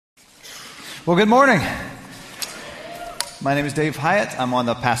Well, good morning. My name is Dave Hyatt. I'm on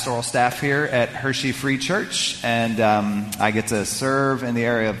the pastoral staff here at Hershey Free Church, and I get to serve in the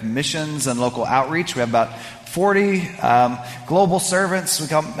area of missions and local outreach. We have about 40 global servants we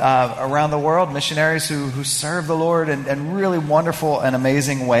come around the world, missionaries who serve the Lord in really wonderful and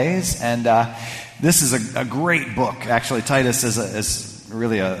amazing ways. And this is a great book. Actually, Titus is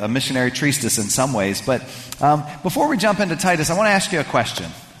really a missionary treatise in some ways. But before we jump into Titus, I want to ask you a question.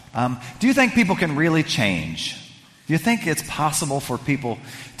 Do you think people can really change? Do you think it's possible for people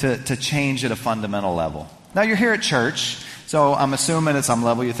to change at a fundamental level? Now, you're here at church, so I'm assuming at some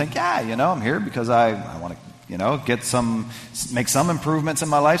level you think, I'm here because I want to, make some improvements in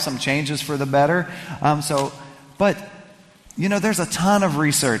my life, some changes for the better. But there's a ton of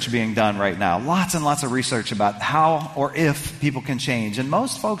research being done right now, lots and lots of research about how or if people can change. And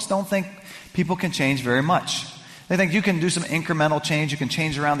most folks don't think people can change very much. They think you can do some incremental change, you can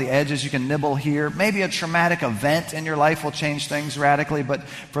change around the edges, you can nibble here. Maybe a traumatic event in your life will change things radically, but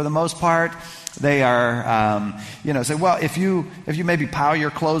for the most part, they are, say, well, if you maybe pile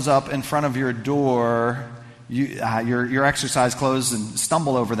your clothes up in front of your door, your exercise clothes, and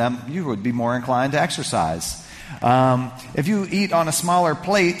stumble over them, you would be more inclined to exercise. If you eat on a smaller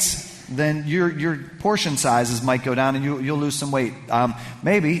plate, then your portion sizes might go down and you'll lose some weight.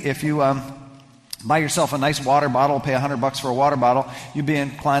 Maybe if you buy yourself a nice water bottle, pay $100 for a water bottle, you'd be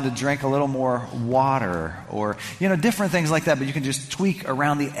inclined to drink a little more water, or different things like that. But you can just tweak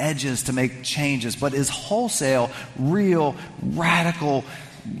around the edges to make changes. But is wholesale, real, radical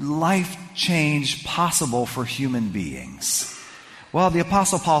life change possible for human beings? Well, the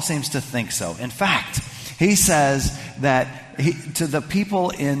Apostle Paul seems to think so. In fact, he says that to the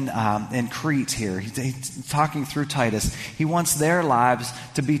people in Crete here, he's talking through Titus, he wants their lives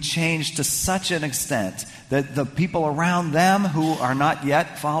to be changed to such an extent that the people around them who are not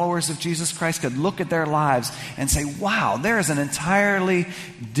yet followers of Jesus Christ could look at their lives and say, wow, there is an entirely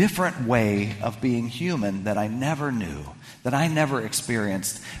different way of being human that I never knew, that I never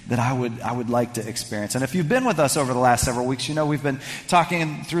experienced, that I would like to experience. And if you've been with us over the last several weeks, we've been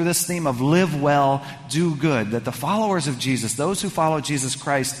talking through this theme of live well, do good, that the followers of Jesus, those who follow Jesus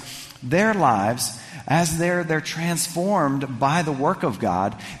Christ, their lives, as they're transformed by the work of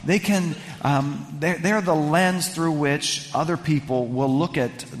God, they can they're the lens through which other people will look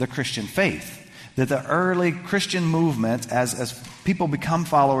at the Christian faith. That the early Christian movement, as people become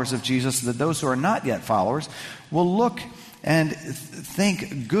followers of Jesus, that those who are not yet followers will look and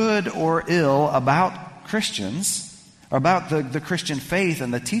think good or ill about Christians, or about the Christian faith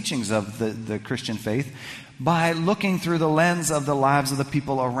and the teachings of the Christian faith, by looking through the lens of the lives of the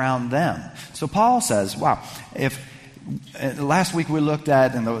people around them. So Paul says, wow, if last week we looked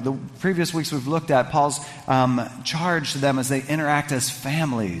at, and the previous weeks we've looked at Paul's charge to them as they interact as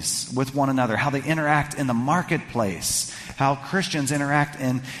families with one another, how they interact in the marketplace, how Christians interact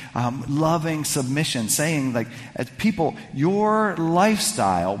in loving submission, saying, like, as people, your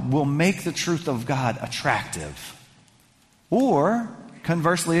lifestyle will make the truth of God attractive. Or,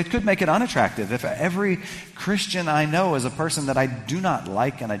 conversely, it could make it unattractive. If every Christian I know is a person that I do not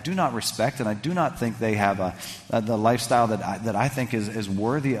like and I do not respect and I do not think they have the lifestyle that I think is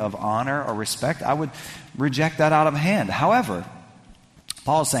worthy of honor or respect, I would reject that out of hand. However,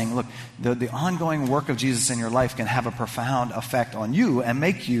 Paul is saying, look, the ongoing work of Jesus in your life can have a profound effect on you and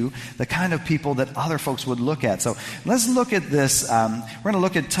make you the kind of people that other folks would look at. So let's look at this. We're going to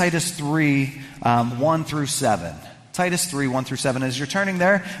look at Titus 3, 1 through 7. Titus 3, 1 through 7. As you're turning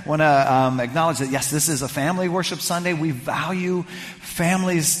there, I want to acknowledge that, yes, this is a family worship Sunday. We value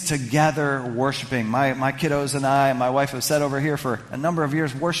families together worshiping. My kiddos and I and my wife have sat over here for a number of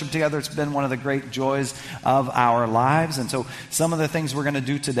years, worshiped together. It's been one of the great joys of our lives. And so some of the things we're going to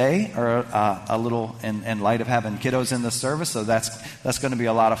do today are a little in light of having kiddos in the service. So that's going to be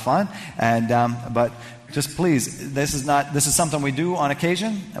a lot of fun. And but just please, this is something we do on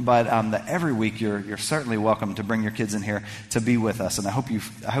occasion, but every week you're certainly welcome to bring your kids in here to be with us, and I hope you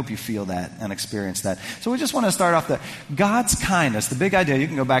feel that and experience that. So we just want to start off God's kindness. The big idea, you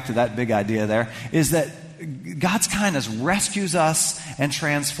can go back to that big idea there, is that God's kindness rescues us and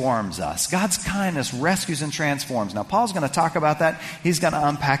transforms us. God's kindness rescues and transforms. Now, Paul's going to talk about that. He's going to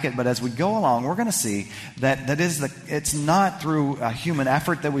unpack it. But as we go along, we're going to see that it's not through human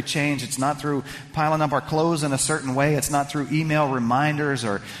effort that we change. It's not through piling up our clothes in a certain way. It's not through email reminders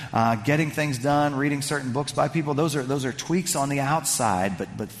or getting things done, reading certain books by people. Those are tweaks on the outside.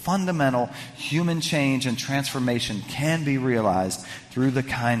 But fundamental human change and transformation can be realized through the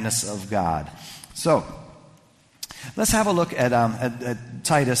kindness of God. So, let's have a look at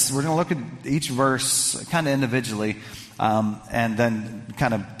Titus. We're going to look at each verse kind of individually. and then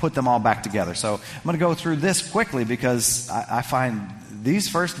kind of put them all back together. So I'm going to go through this quickly because I find these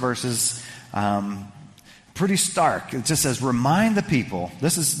first verses pretty stark. It just says, remind the people.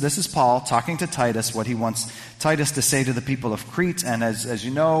 This is Paul talking to Titus, what he wants Titus to say to the people of Crete. And as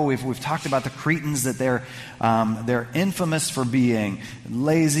you know, we've talked about the Cretans, that they're infamous for being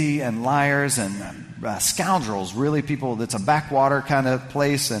lazy and liars and scoundrels, really people that's a backwater kind of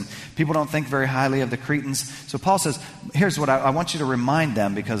place, and people don't think very highly of the Cretans. So Paul says, here's what I want you to remind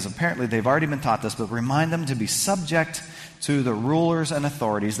them, because apparently they've already been taught this, but remind them to be subject to the rulers and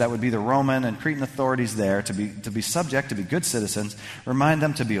authorities. That would be the Roman and Cretan authorities there, to be subject, to be good citizens. Remind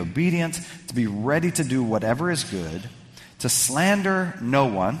them to be obedient, to be ready to do whatever is good, to slander no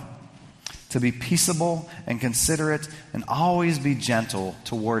one, to be peaceable and considerate, and always be gentle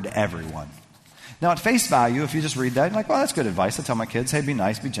toward everyone. Now, at face value, if you just read that, you're like, well, that's good advice. I tell my kids, hey, be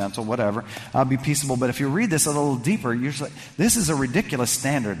nice, be gentle, whatever, be peaceable. But if you read this a little deeper, you're just like, this is a ridiculous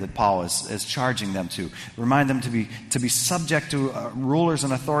standard that Paul is charging them to. Remind them to be subject to rulers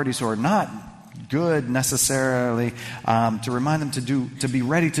and authorities who are not good necessarily, to remind them to be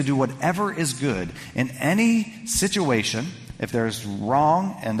ready to do whatever is good. In any situation, if there's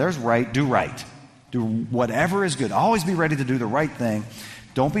wrong and there's right, do right. Do whatever is good. Always be ready to do the right thing.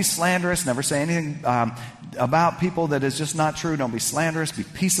 Don't be slanderous. Never say anything about people that is just not true. Don't be slanderous. Be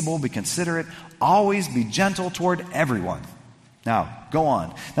peaceable. Be considerate. Always be gentle toward everyone. Now, go on.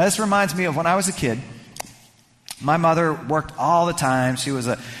 Now, this reminds me of when I was a kid. My mother worked all the time. She was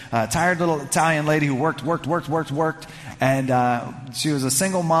a tired little Italian lady who worked. And she was a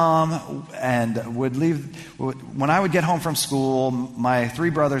single mom and would leave. When I would get home from school, my three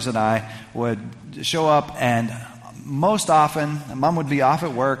brothers and I would show up, and most often, Mom would be off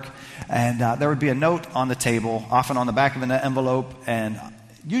at work, and there would be a note on the table, often on the back of an envelope, and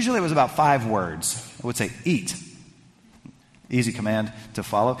usually it was about 5 words. It would say, eat. Easy command to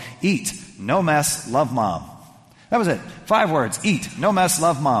follow. Eat. No mess. Love, Mom. That was it. 5 words. Eat. No mess.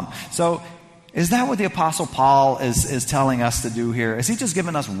 Love, Mom. So is that what the Apostle Paul is telling us to do here? Is he just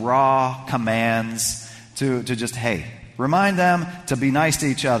giving us raw commands to just, hey, remind them to be nice to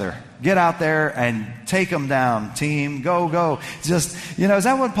each other? Get out there and take them down, team. Go. Just, is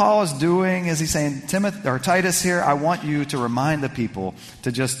that what Paul is doing? Is he saying, Timothy or Titus here, I want you to remind the people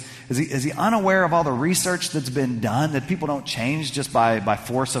to just, is he unaware of all the research that's been done, that people don't change just by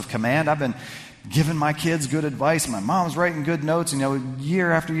force of command? I've been giving my kids good advice. My mom's writing good notes.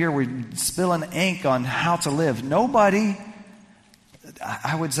 Year after year, we're spilling ink on how to live. Nobody,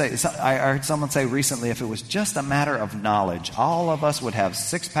 I would say, I heard someone say recently, if it was just a matter of knowledge, all of us would have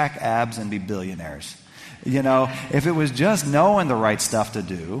 6-pack abs and be billionaires. If it was just knowing the right stuff to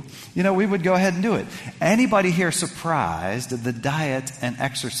do, we would go ahead and do it. Anybody here surprised that the diet and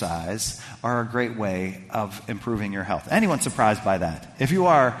exercise are a great way of improving your health? Anyone surprised by that? If you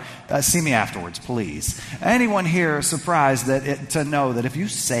are, see me afterwards, please. Anyone here surprised to know that if you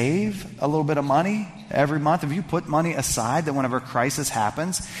save a little bit of money every month, if you put money aside, that whenever a crisis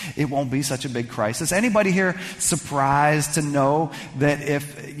happens, it won't be such a big crisis? Anybody here surprised to know that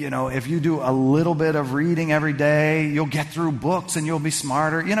if you do a little bit of reading every day, you'll get through books and you'll be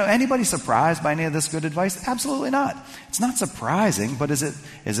smarter? Anybody surprised by any of this good advice? Absolutely not. It's not surprising, but is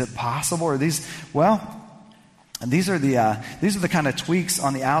it possible? Or these are the kind of tweaks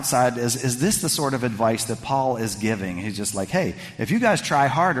on the outside. Is this the sort of advice that Paul is giving? He's just like, hey, if you guys try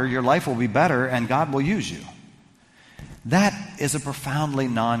harder, your life will be better and God will use you. That is a profoundly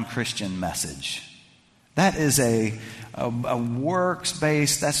non-Christian message. That is a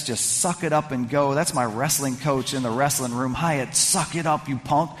works-based, that's just suck it up and go. That's my wrestling coach in the wrestling room. Hyatt, suck it up, you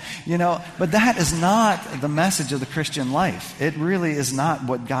punk. But that is not the message of the Christian life. It really is not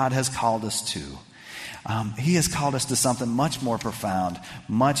what God has called us to. He has called us to something much more profound,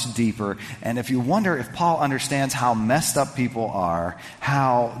 much deeper. And if you wonder if Paul understands how messed up people are,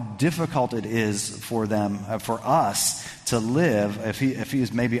 how difficult it is for them, for us to live, if he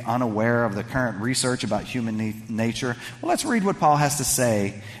is maybe unaware of the current research about human nature, well, let's read what Paul has to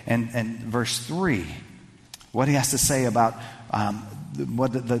say in verse 3. What he has to say about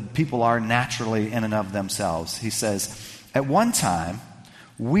what the people are naturally in and of themselves. He says, at one time,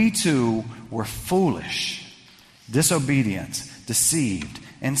 we too were foolish, disobedient, deceived,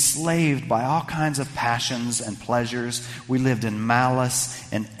 enslaved by all kinds of passions and pleasures. We lived in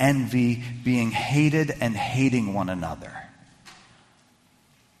malice and envy, being hated and hating one another.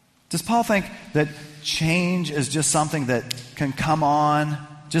 Does Paul think that change is just something that can come on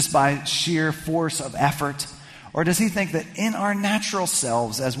just by sheer force of effort? Or does he think that in our natural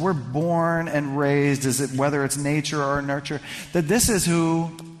selves, as we're born and raised, whether it's nature or nurture, that this is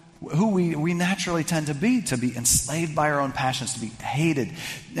who who we naturally tend to be enslaved by our own passions, to be hated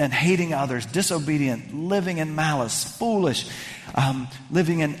and hating others, disobedient, living in malice, foolish,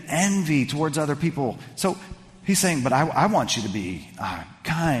 living in envy towards other people. So he's saying, but I want you to be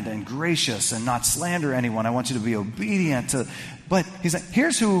kind and gracious and not slander anyone. I want you to be obedient but he's like,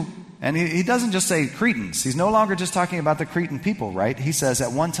 here's who, and he doesn't just say Cretans. He's no longer just talking about the Cretan people, right? He says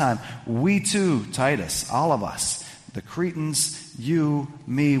at one time, we too, Titus, all of us, the Cretans, you,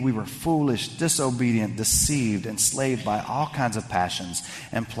 me, we were foolish, disobedient, deceived, enslaved by all kinds of passions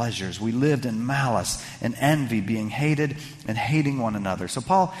and pleasures. We lived in malice and envy, being hated and hating one another. So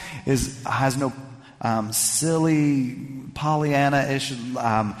Paul has no silly Pollyanna-ish,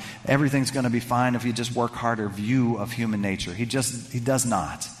 everything's going to be fine if you just work harder view of human nature. He does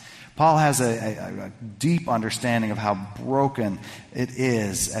not. Paul has a deep understanding of how broken it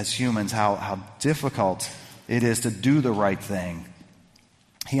is as humans, how difficult it is to do the right thing.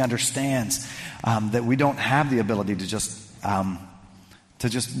 He understands that we don't have the ability to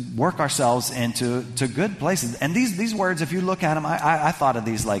just work ourselves into good places. And these words, if you look at them, I thought of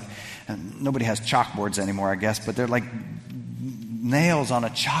these like, nobody has chalkboards anymore, I guess, but they're like nails on a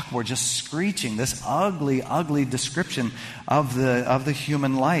chalkboard just screeching this ugly, ugly description of the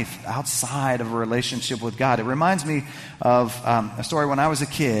human life outside of a relationship with God. It reminds me of a story when I was a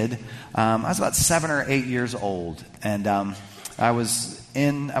kid. I was about 7 or 8 years old, and I was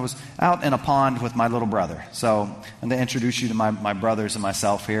out in a pond with my little brother. So I'm going to introduce you to my brothers and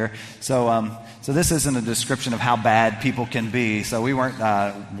myself here. So this isn't a description of how bad people can be. So we weren't,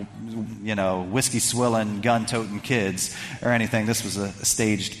 whiskey swilling, gun toting kids or anything. This was a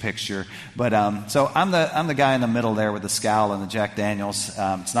staged picture. But so I'm the guy in the middle there with the scowl and the Jack Daniels.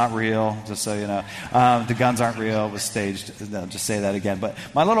 It's not real, just so you know. The guns aren't real. It was staged. I'll just say that again. But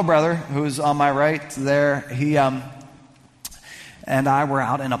my little brother, who's on my right there, he and I were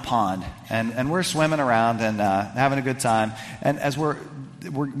out in a pond, and we're swimming around and having a good time. And as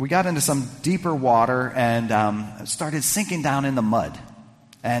we got into some deeper water and started sinking down in the mud,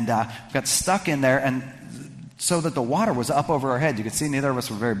 and got stuck in there, and so that the water was up over our head. You could see neither of us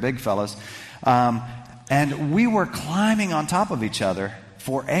were very big fellas, and we were climbing on top of each other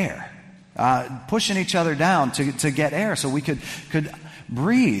for air, pushing each other down to get air so we could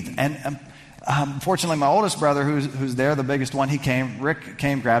breathe. And fortunately, my oldest brother, who's there, the biggest one, Rick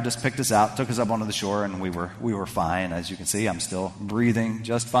came, grabbed us, picked us out, took us up onto the shore, and we were fine. As you can see, I'm still breathing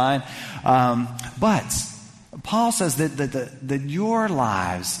just fine. But Paul says that your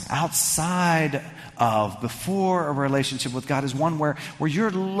lives outside of, before a relationship with God, is one where you're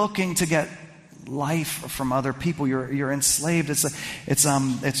looking to get life from other people. You're enslaved. It's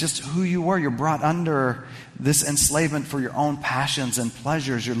just who you were. You're brought under this enslavement for your own passions and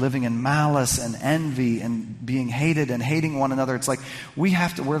pleasures. You're living in malice and envy and being hated and hating one another. It's like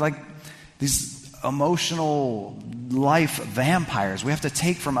we're like these emotional life vampires. We have to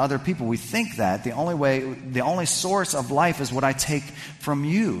take from other people. We think that the only source of life is what I take from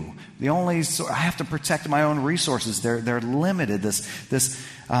you. I have to protect my own resources. They're limited. This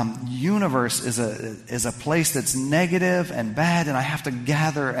universe is a place that's negative and bad, and I have to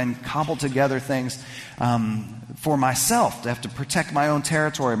gather and cobble together things for myself. I have to protect my own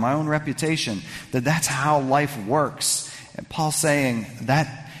territory, my own reputation. That's how life works. And Paul's saying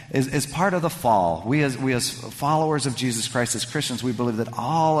that is part of the fall. We as followers of Jesus Christ, as Christians, we believe that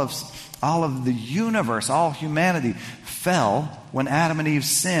all of the universe, all humanity fell when Adam and Eve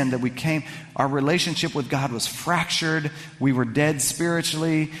sinned, that our relationship with God was fractured. We were dead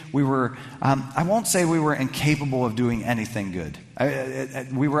spiritually. We were, I won't say we were incapable of doing anything good.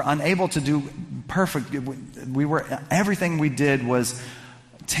 We were unable to do perfect. Everything we did was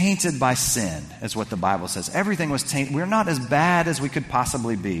tainted by sin, is what the Bible says. Everything was tainted. We're not as bad as we could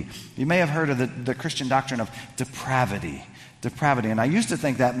possibly be. You may have heard of the Christian doctrine of depravity. And I used to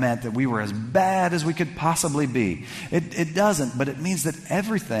think that meant that we were as bad as we could possibly be. It doesn't, but it means that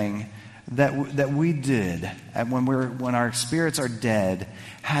everything that we did when our spirits are dead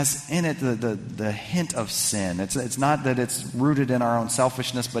has in it the hint of sin. It's not that it's rooted in our own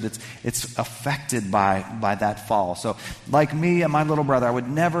selfishness, but it's affected by that fall. So like me and my little brother, I would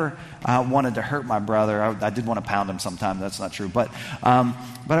never wanted to hurt my brother. I did want to pound him sometimes. That's not true, but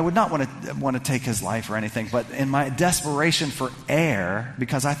I would not want to take his life or anything. But in my desperation for air,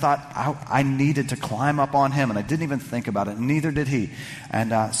 because I thought I needed to climb up on him, and I didn't even think about it, and neither did he.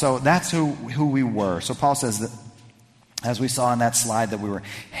 And so that's who we were. So Paul says that, as we saw in that slide, that we were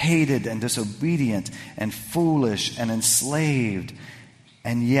hated and disobedient and foolish and enslaved.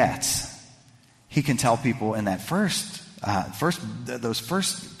 And yet, he can tell people in that those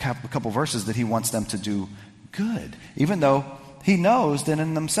first couple verses that he wants them to do good. Even though he knows that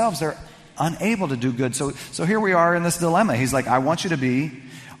in themselves they're unable to do good. So here we are in this dilemma. He's like, I want you to be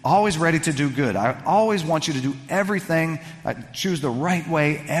always ready to do good. I always want you to do everything, choose the right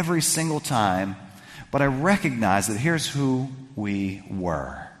way every single time. But I recognize that here's who we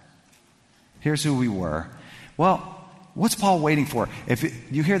were. Here's who we were. Well, what's Paul waiting for?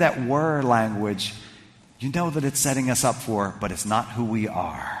 If you hear that were language, you know that it's setting us up for, but it's not who we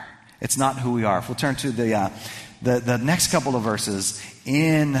are. It's not who we are. If we'll turn to the next couple of verses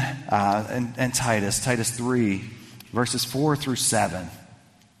in Titus 3, verses 4 through 7.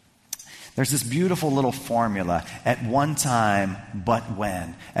 There's this beautiful little formula. At one time, but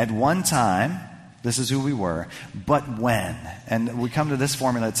when. At one time, this is who we were, but when. And we come to this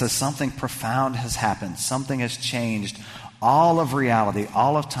formula. It says something profound has happened. Something has changed all of reality,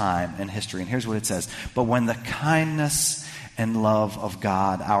 all of time and history. And here's what it says. But when the kindness and love of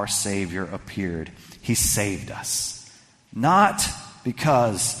God, our Savior, appeared, he saved us. Not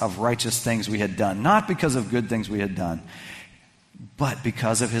because of righteous things we had done, not because of good things we had done, but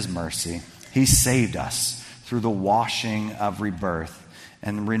because of his mercy. He saved us through the washing of rebirth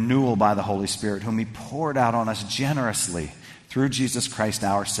and renewal by the Holy Spirit, whom he poured out on us generously through Jesus Christ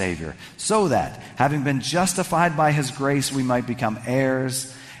our Savior, so that, having been justified by his grace, we might become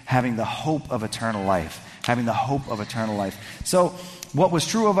heirs, having the hope of eternal life. Having the hope of eternal life. So, what was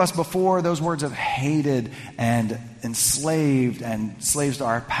true of us before, those words of hated and enslaved and slaves to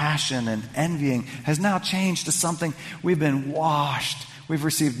our passion and envying, has now changed to something. We've been washed. We've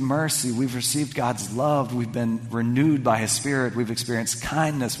received mercy. We've received God's love. We've been renewed by his Spirit. We've experienced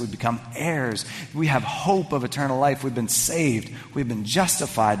kindness. We've become heirs. We have hope of eternal life. We've been saved. We've been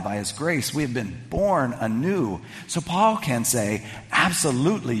justified by his grace. We have been born anew. So Paul can say,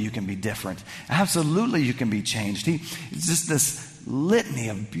 absolutely you can be different. Absolutely you can be changed. It's just this litany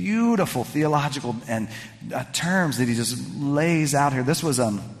of beautiful theological and terms that he just lays out here. This was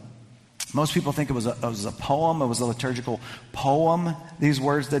most people think it was a poem. It was a liturgical poem, these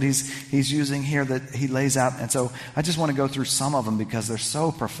words that he's using here that he lays out. And so I just want to go through some of them because they're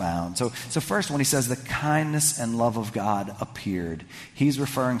so profound. So first, when he says the kindness and love of God appeared, he's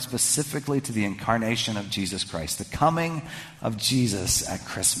referring specifically to the incarnation of Jesus Christ, the coming of Jesus at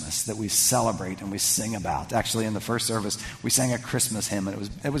Christmas that we celebrate and we sing about. Actually, in the first service, we sang a Christmas hymn, and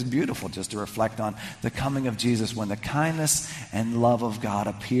it was beautiful just to reflect on the coming of Jesus. When the kindness and love of God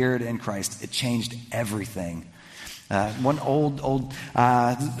appeared in Christ, it changed everything. One old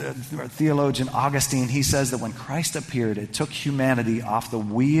theologian, Augustine, he says that when Christ appeared, it took humanity off the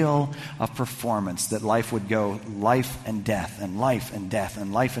wheel of performance, that life would go life and death and life and death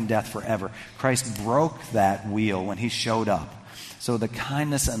and life and death forever. Christ broke that wheel when he showed up. So the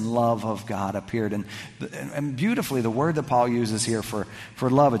kindness and love of God appeared. And beautifully, the word that Paul uses here for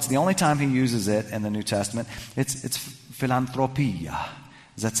love, it's the only time he uses it in the New Testament. It's philanthropia.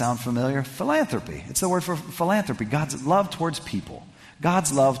 Does that sound familiar? Philanthropy. It's the word for philanthropy. God's love towards people.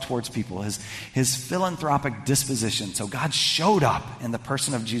 God's love towards people. His philanthropic disposition. So God showed up in the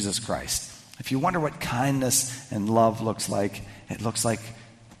person of Jesus Christ. If you wonder what kindness and love looks like, it looks like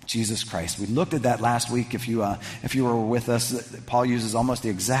Jesus Christ. We looked at that last week. If you were with us, Paul uses almost the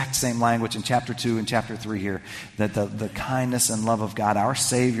exact same language in chapter 2 and chapter 3 here, that the kindness and love of God, our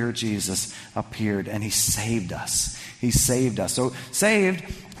Savior Jesus, appeared and he saved us. He saved us. So saved,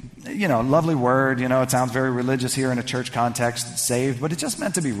 lovely word. It sounds very religious here in a church context, saved, but it just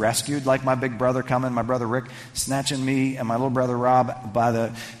meant to be rescued, like my big brother coming, my brother Rick, snatching me and my little brother Rob by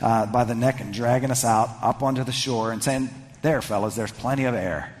the neck and dragging us out up onto the shore and saying, there, fellas, there's plenty of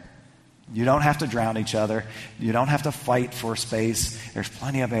air. You don't have to drown each other. You don't have to fight for space. There's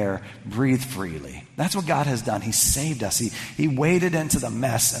plenty of air. Breathe freely. That's what God has done. He saved us. He waded into the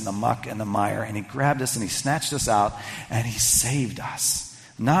mess and the muck and the mire, and he grabbed us and he snatched us out, and he saved us.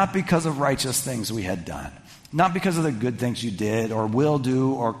 Not because of righteous things we had done. Not because of the good things you did or will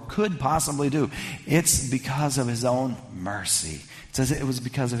do or could possibly do. It's because of his own mercy. It says it was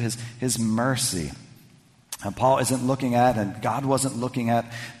because of his mercy. And Paul isn't looking at, and God wasn't looking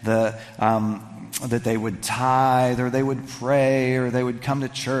at that they would tithe or they would pray or they would come to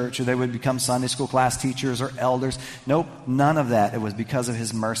church or they would become Sunday school class teachers or elders. Nope, none of that. It was because of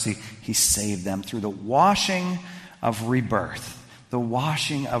his mercy he saved them through the washing of rebirth. The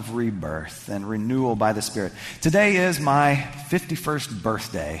washing of rebirth and renewal by the Spirit. Today is my 51st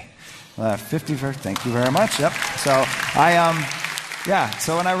birthday. 51st, thank you very much. Yep. So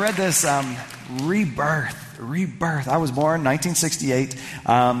so when I read this rebirth. I was born 1968,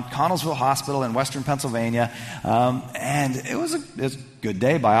 Connellsville Hospital in Western Pennsylvania, and it was a good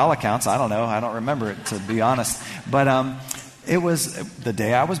day by all accounts. I don't know. I don't remember it, to be honest. But it was the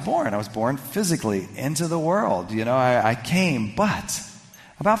day I was born. I was born physically into the world. I came, but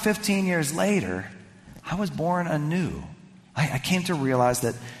about 15 years later, I was born anew. I came to realize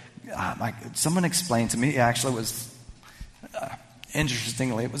that someone explained to me, actually it was,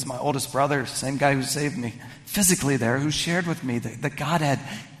 interestingly, it was my oldest brother, same guy who saved me physically there, who shared with me that God had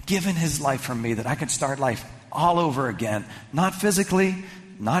given his life for me, that I could start life all over again. Not physically,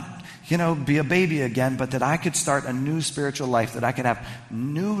 not be a baby again, but that I could start a new spiritual life, that I could have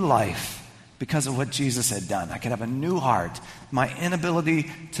new life because of what Jesus had done. I could have a new heart. My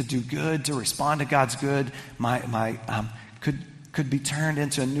inability to do good, to respond to God's good, could be turned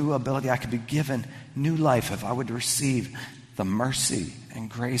into a new ability. I could be given new life if I would receive the mercy and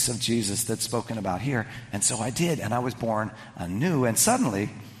grace of Jesus that's spoken about here. And so I did, and I was born anew, and suddenly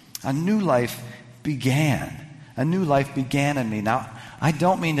a new life began. A new life began in me. Now, I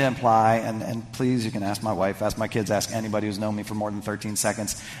don't mean to imply, and please, you can ask my wife, ask my kids, ask anybody who's known me for more than 13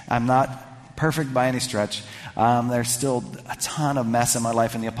 seconds. I'm not perfect by any stretch. There's still a ton of mess in my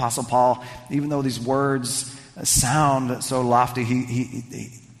life. And the Apostle Paul, even though these words sound so lofty, he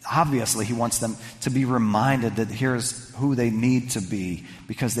obviously he wants them to be reminded that here's who they need to be,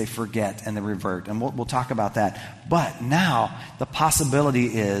 because they forget and they revert. And we'll talk about that. But now the possibility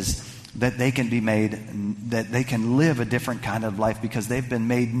is that they can be made, that they can live a different kind of life because they've been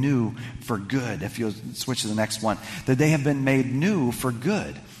made new for good. If you'll switch to the next one, that they have been made new for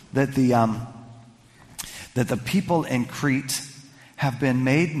good. That the people in Crete have been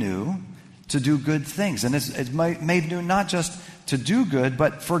made new to do good things. And it's made new not just to do good,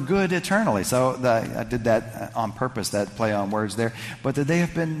 but for good eternally. So I did that on purpose, that play on words there. But that they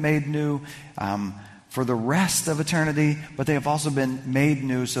have been made new for the rest of eternity, but they have also been made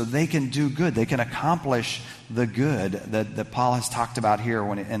new so they can do good. They can accomplish the good that Paul has talked about here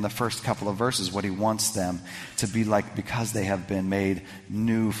in the first couple of verses, what he wants them to be like because they have been made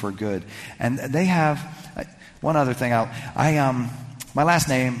new for good. And they have, one other thing, my last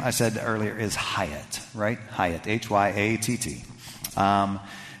name, I said earlier, is Hyatt, right? Hyatt, H-Y-A-T-T.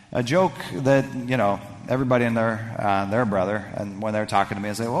 A joke that, everybody and their brother, and when they're talking to me,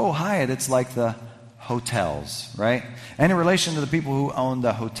 I say, oh, Hyatt, it's like the hotels, right? And in relation to the people who own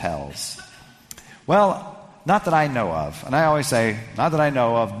the hotels. Well, not that I know of. And I always say, not that I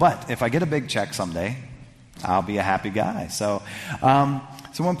know of, but if I get a big check someday, I'll be a happy guy. So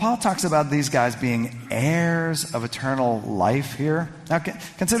when Paul talks about these guys being heirs of eternal life here, now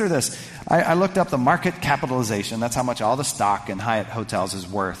consider this. I looked up the market capitalization. That's how much all the stock in Hyatt hotels is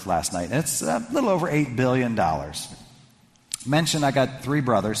worth last night. And it's a little over $8 billion. Mentioned I got 3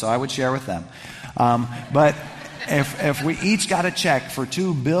 brothers, so I would share with them. But if we each got a check for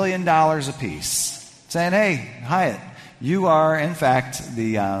 $2 billion apiece, saying, hey, Hyatt, you are, in fact,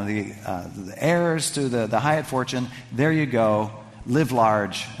 the heirs to the Hyatt fortune. There you go. Live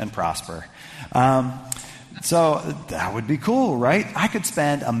large and prosper. So that would be cool, right? I could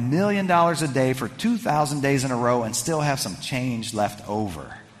spend $1 million a day for 2,000 days in a row and still have some change left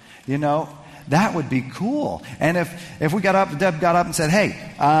over. That would be cool. And if Deb got up and said, hey,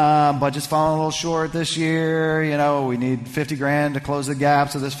 budget's falling a little short this year, we need $50,000 to close the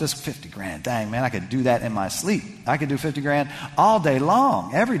gap. So this fiscal $50,000, dang, man, I could do that in my sleep. I could do $50,000 all day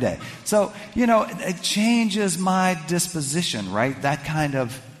long, every day. So, it changes my disposition, right? That kind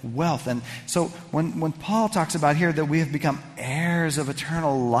of wealth. And so when Paul talks about here that we have become heirs of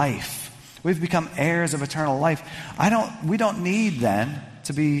eternal life, we've become heirs of eternal life. We don't need then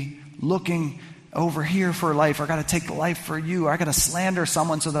to be looking over here for life, or I got to take life for you, or I got to slander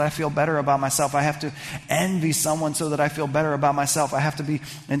someone so that I feel better about myself. I have to envy someone so that I feel better about myself. I have to be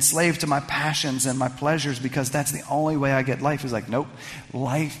enslaved to my passions and my pleasures because that's the only way I get life. Is like, nope,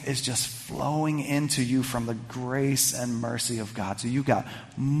 life is just flowing into you from the grace and mercy of God. So you got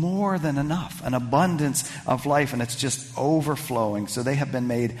more than enough, an abundance of life, and it's just overflowing. So they have been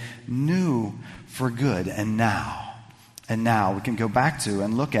made new for good. And now we can go back to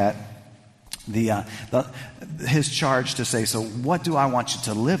and look at his charge to say, so what do I want you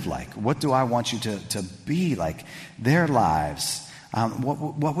to live like? What do I want you to be like? Their lives.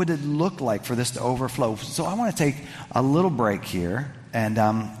 What would it look like for this to overflow? So I want to take a little break here and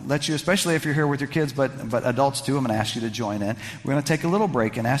let you, especially if you're here with your kids, but adults too, I'm going to ask you to join in. We're going to take a little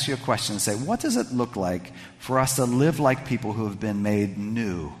break and ask you a question and say, what does it look like for us to live like people who have been made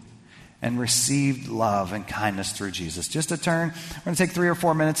new and received love and kindness through Jesus? Just a turn. We're going to take 3 or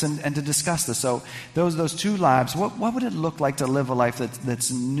 4 minutes and to discuss this. So those 2 lives, what would it look like to live a life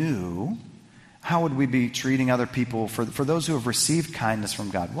that's new? How would we be treating other people for those who have received kindness from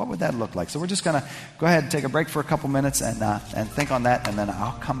God? What would that look like? So we're just going to go ahead and take a break for a couple minutes and think on that, and then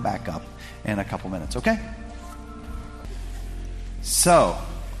I'll come back up in a couple minutes, okay? So,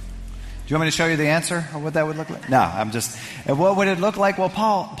 do you want me to show you the answer or what that would look like? No, what would it look like? Well,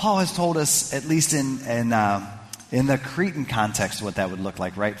 Paul has told us, at least in the Cretan context, what that would look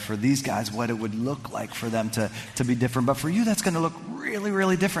like, right? For these guys, what it would look like for them to be different. But for you, that's going to look really,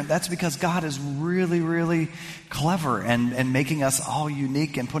 really different. That's because God is really, really clever and making us all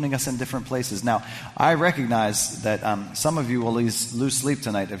unique and putting us in different places. Now, I recognize that some of you will lose sleep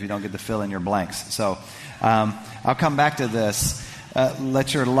tonight if you don't get to fill in your blanks. So I'll come back to this.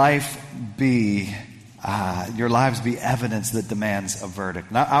 Let your lives be evidence that demands a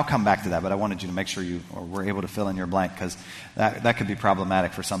verdict. Now, I'll come back to that, but I wanted you to make sure you were able to fill in your blank, because that could be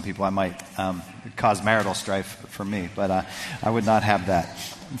problematic for some people. I might cause marital strife for me, but I would not have that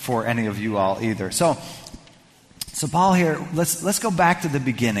for any of you all either. So Paul here, let's go back to the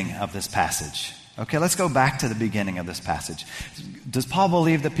beginning of this passage. Okay, let's go back to the beginning of this passage. Does Paul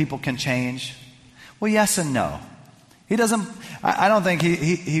believe that people can change? Well, yes and no. He doesn't. I don't think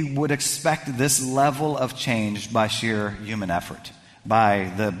he would expect this level of change by sheer human effort, by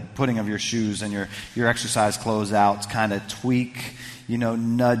the putting of your shoes and your exercise clothes out, kind of tweak,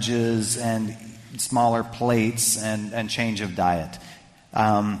 nudges and smaller plates and change of diet.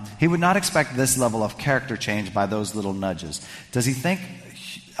 He would not expect this level of character change by those little nudges. Does he think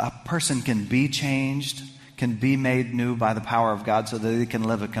a person can be changed, can be made new by the power of God so that they can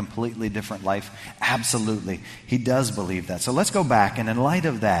live a completely different life? Absolutely. He does believe that. So let's go back, and in light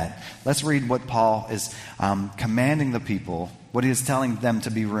of that, let's read what Paul is commanding the people, what he is telling them to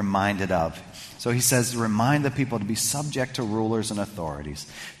be reminded of. So he says, remind the people to be subject to rulers and authorities,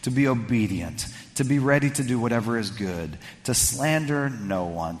 to be obedient, to be ready to do whatever is good, to slander no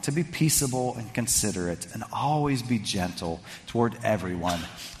one, to be peaceable and considerate, and always be gentle toward everyone.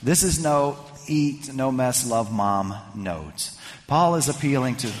 This is no eat, no mess, love mom notes. Paul is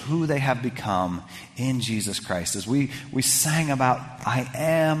appealing to who they have become in Jesus Christ. As we sang about, I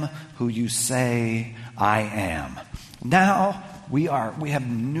am who you say I am. Now we have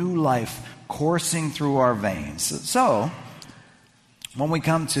new life coursing through our veins. So when we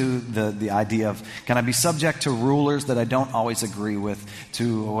come to the idea of, can I be subject to rulers that I don't always agree with,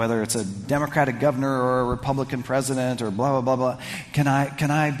 to whether it's a Democratic governor or a Republican president or blah, blah, blah, blah, can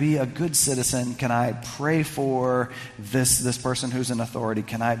I be a good citizen? Can I pray for this person who's in authority?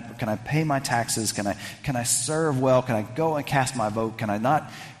 Can I pay my taxes? Can I serve well? Can I go and cast my vote? Can I not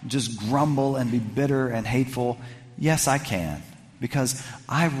just grumble and be bitter and hateful? Yes, I can. Because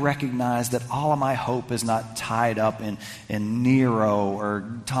I recognize that all of my hope is not tied up in Nero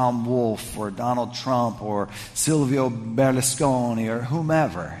or Tom Wolfe or Donald Trump or Silvio Berlusconi or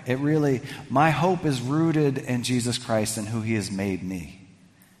whomever. My hope is rooted in Jesus Christ and who he has made me.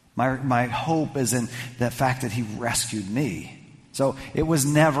 My hope is in the fact that he rescued me. So it was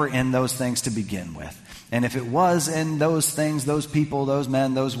never in those things to begin with. And if it was in those things, those people, those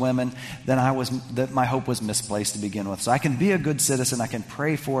men, those women, then my hope was misplaced to begin with. So I can be a good citizen. I can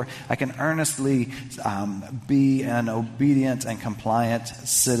pray for. I can earnestly be an obedient and compliant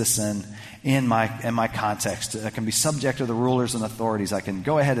citizen in my context. I can be subject to the rulers and authorities. I can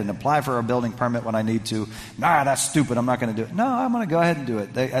go ahead and apply for a building permit when I need to. That's stupid. I'm not going to do it. No, I'm going to go ahead and do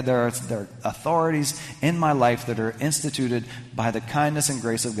it. There are authorities in my life that are instituted by the kindness and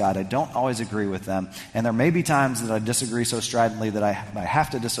grace of God. I don't always agree with them. And there may be times that I disagree so stridently that I have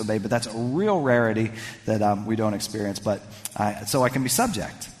to disobey, but that's a real rarity that we don't experience. So I can be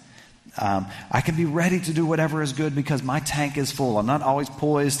subject. I can be ready to do whatever is good because my tank is full. I'm not always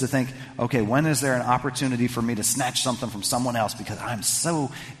poised to think, okay, when is there an opportunity for me to snatch something from someone else because I'm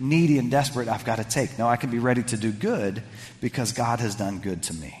so needy and desperate I've got to take. No, I can be ready to do good because God has done good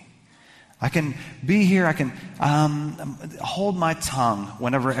to me. I can be here. I can hold my tongue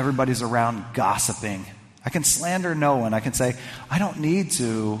whenever everybody's around gossiping. I can slander no one. I can say, I don't need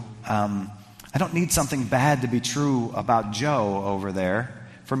something bad to be true about Joe over there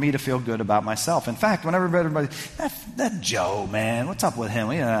for me to feel good about myself. In fact, whenever everybody, that Joe, man, what's up with him?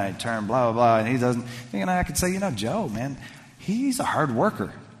 I turn blah, blah, blah, and he doesn't. I could say, Joe, man, he's a hard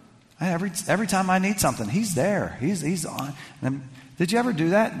worker. Every time I need something, he's there. He's on. And did you ever do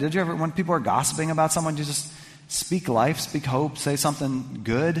that? Did you ever, when people are gossiping about someone, you just speak life, speak hope, say something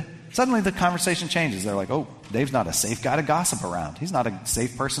good? Suddenly the conversation changes. They're like, oh, Dave's not a safe guy to gossip around. He's not a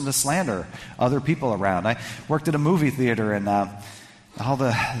safe person to slander other people around. I worked at a movie theater, and all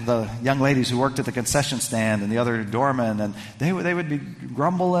the young ladies who worked at the concession stand and the other doormen, and they would be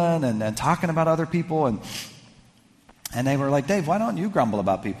grumbling and talking about other people, and they were like, Dave, why don't you grumble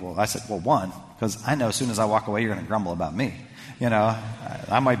about people? I said, well, one, because I know as soon as I walk away, you're going to grumble about me.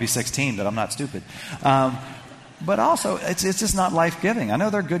 I might be 16, but I'm not stupid. But also, it's just not life-giving. I know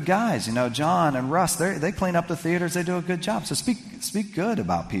they're good guys. John and Russ, they clean up the theaters. They do a good job. So speak good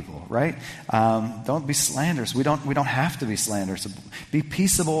about people, right? Don't be slanderous. We don't have to be slanderous. Be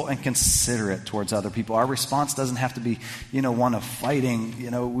peaceable and considerate towards other people. Our response doesn't have to be, one of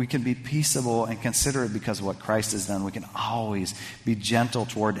fighting. We can be peaceable and considerate because of what Christ has done. We can always be gentle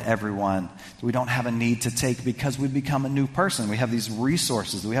toward everyone. We don't have a need to take because we become a new person. We have these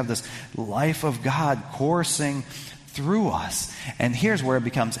resources. We have this life of God coursing through us. And here's where it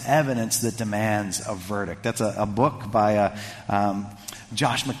becomes evidence that demands a verdict. That's a book by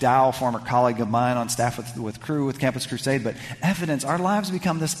Josh McDowell, former colleague of mine on staff with Campus Crusade. But evidence, our lives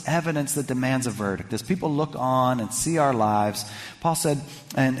become this evidence that demands a verdict. As people look on and see our lives, Paul said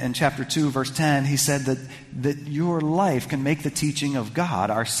in chapter 2, verse 10, he said that your life can make the teaching of God,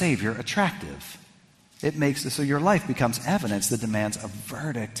 our Savior, attractive. It makes so your life becomes evidence that demands a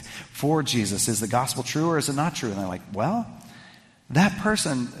verdict for Jesus. Is the gospel true or is it not true? And they're like, well, that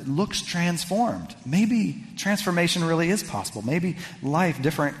person looks transformed. Maybe transformation really is possible. Maybe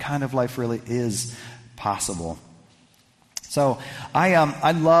different kind of life really is possible. So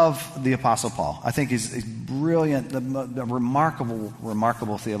I love the Apostle Paul. I think he's brilliant, a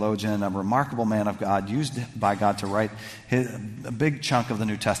remarkable theologian, a remarkable man of God, used by God to write a big chunk of the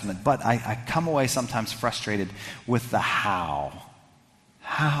New Testament. But I come away sometimes frustrated with the how.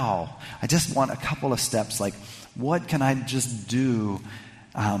 How? I just want a couple of steps, like what can I just do?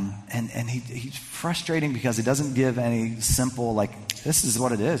 And he's frustrating because he doesn't give any simple, like, this is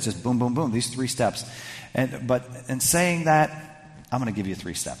what it is, just boom, boom, boom, these 3 steps. But in saying that, I'm going to give you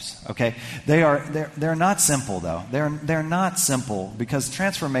 3 steps, okay? They're not simple, though. They're not simple because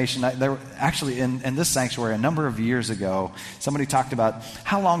transformation, there actually in this sanctuary a number of years ago, somebody talked about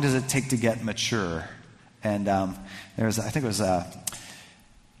how long does it take to get mature? And I think it was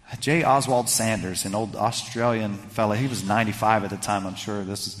J. Oswald Sanders, an old Australian fella. He was 95 at the time. I'm sure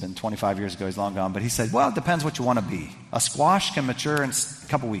this has been 25 years ago. He's long gone. But he said, well, it depends what you want to be. A squash can mature in a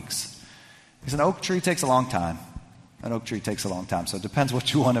couple weeks. He said, an oak tree takes a long time. An oak tree takes a long time, so it depends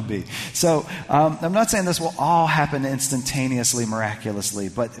what you want to be. So I'm not saying this will all happen instantaneously, miraculously,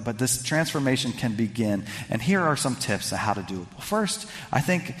 but this transformation can begin. And here are some tips on how to do it. Well, first, I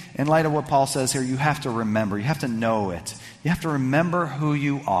think in light of what Paul says here, you have to remember. You have to know it. You have to remember who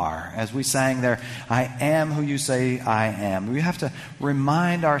you are. As we sang there, I am who you say I am. We have to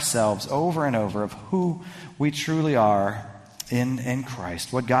remind ourselves over and over of who we truly are in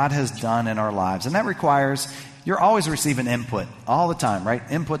Christ, what God has done in our lives. And that requires, you're always receiving input all the time, right?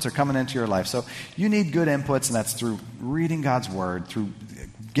 Inputs are coming into your life. So you need good inputs, and that's through reading God's word, through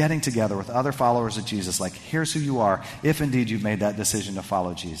getting together with other followers of Jesus. Like, here's who you are, if indeed you've made that decision to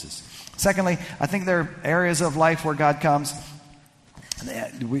follow Jesus. Secondly, I think there are areas of life where God comes.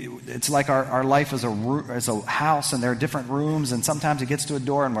 It's like our life is a house, and there are different rooms, and sometimes it gets to a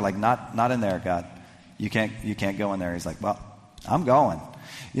door, and we're like, not in there, God. You can't go in there. He's like, well, I'm going.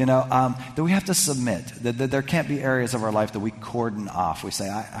 That we have to submit, that there can't be areas of our life that we cordon off. We say,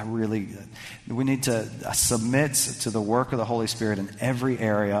 we need to submit to the work of the Holy Spirit in every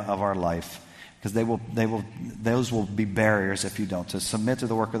area of our life, because those will be barriers if you don't, to submit to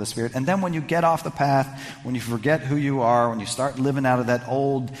the work of the Spirit. And then when you get off the path, when you forget who you are, when you start living out of that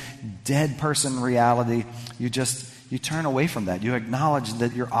old dead person reality, you turn away from that. You acknowledge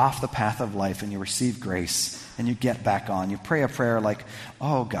that you're off the path of life and you receive grace and you get back on. You pray a prayer like,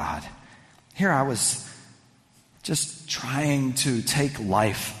 oh God, here I was just trying to take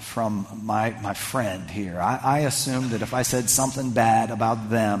life from my friend here. I assumed that if I said something bad about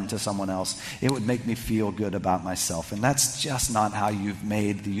them to someone else, it would make me feel good about myself. And that's just not how you've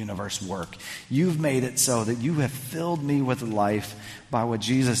made the universe work. You've made it so that you have filled me with life by what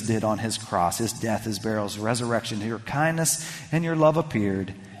Jesus did on his cross, his death, his burial, his resurrection. Your kindness and your love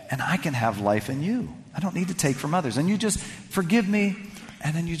appeared, and I can have life in you. I don't need to take from others. And you just forgive me,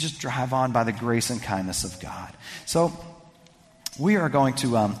 and then you just drive on by the grace and kindness of God. So we are going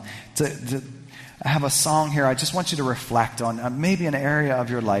to have a song here. I just want you to reflect on maybe an area of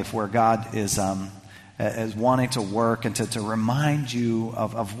your life where God is wanting to work and to remind you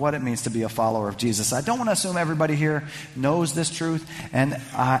of what it means to be a follower of Jesus. I don't want to assume everybody here knows this truth, and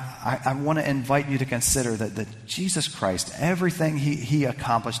I want to invite you to consider that Jesus Christ, everything he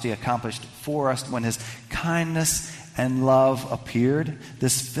accomplished for us when his kindness and love appeared,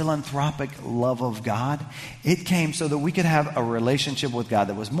 this philanthropic love of God. It came so that we could have a relationship with God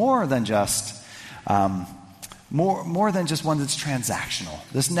that was more than just more than just one that's transactional.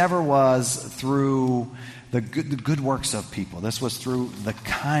 This never was through the good works of people. This was through the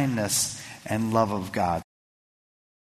kindness and love of God.